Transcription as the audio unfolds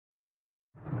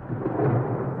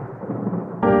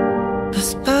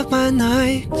of my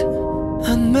night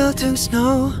on melting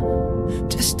snow,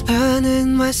 just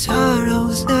turning my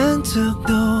sorrows into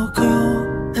no-go.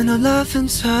 And I laugh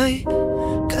inside,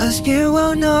 cause you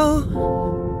won't know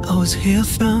I was here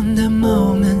from the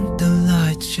moment the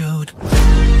light showed.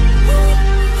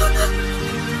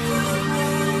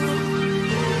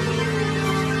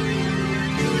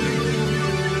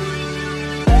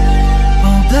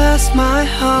 Oh, bless my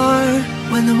heart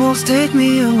when the walls take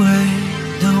me away.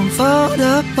 Don't fall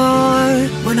apart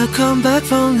when I come back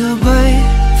from the way.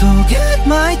 Forget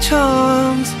my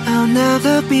charms, I'll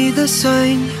never be the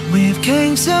same. We've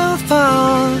came so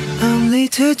far, only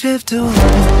to drift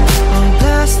away. Oh,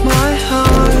 bless my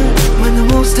heart when the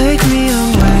walls take me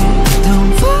away.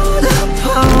 Don't fall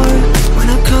apart when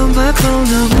I come back from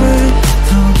the way.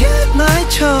 Forget my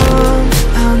charms,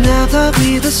 I'll never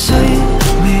be the same.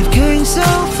 We've came so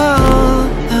far,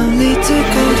 only to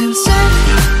go insane.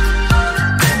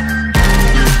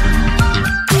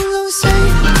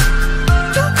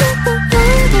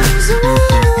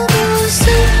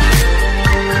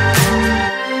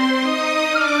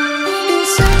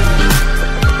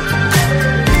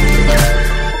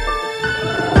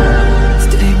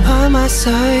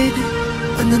 Side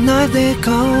when the night there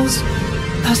goes,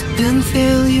 I still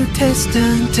feel you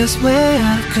distant, just way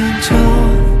out of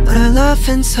control. But I laugh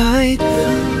inside,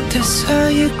 just how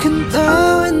you can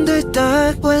glow in the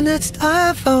dark when it's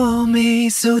time for me.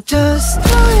 So just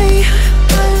stay,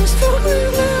 I'm still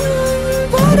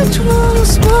why don't you wanna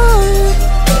smile?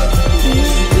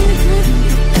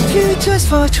 You just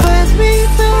forget me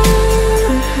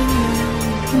there.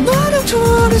 Why don't you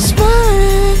wanna smile?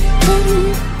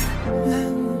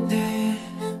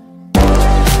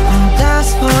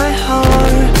 My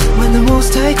heart when the walls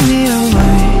take me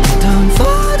away. Don't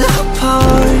fall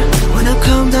apart when I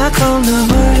come back on the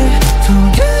way.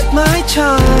 Forget my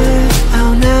child,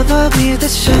 I'll never be the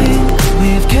same.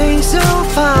 We've came so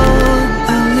far,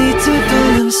 I'll need to go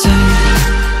insane.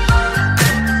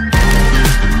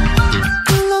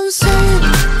 Go insane.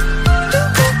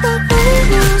 Don't get my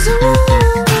babies away.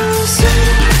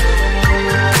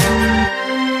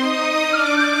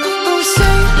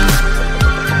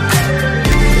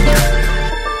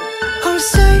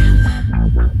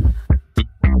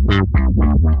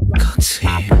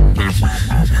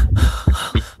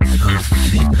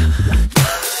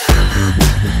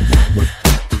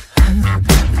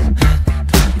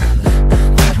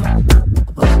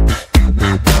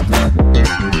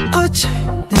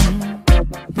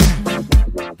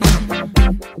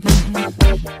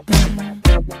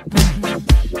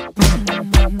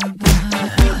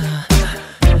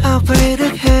 I'll wait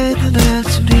ahead,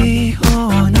 that's me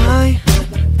all night.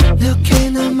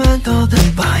 Looking at all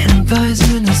the butterflies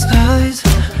in the skies.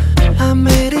 I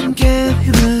made it give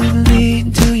you would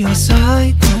lead to your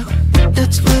side.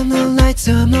 That's when the lights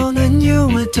are on and you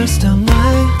were just a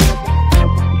light.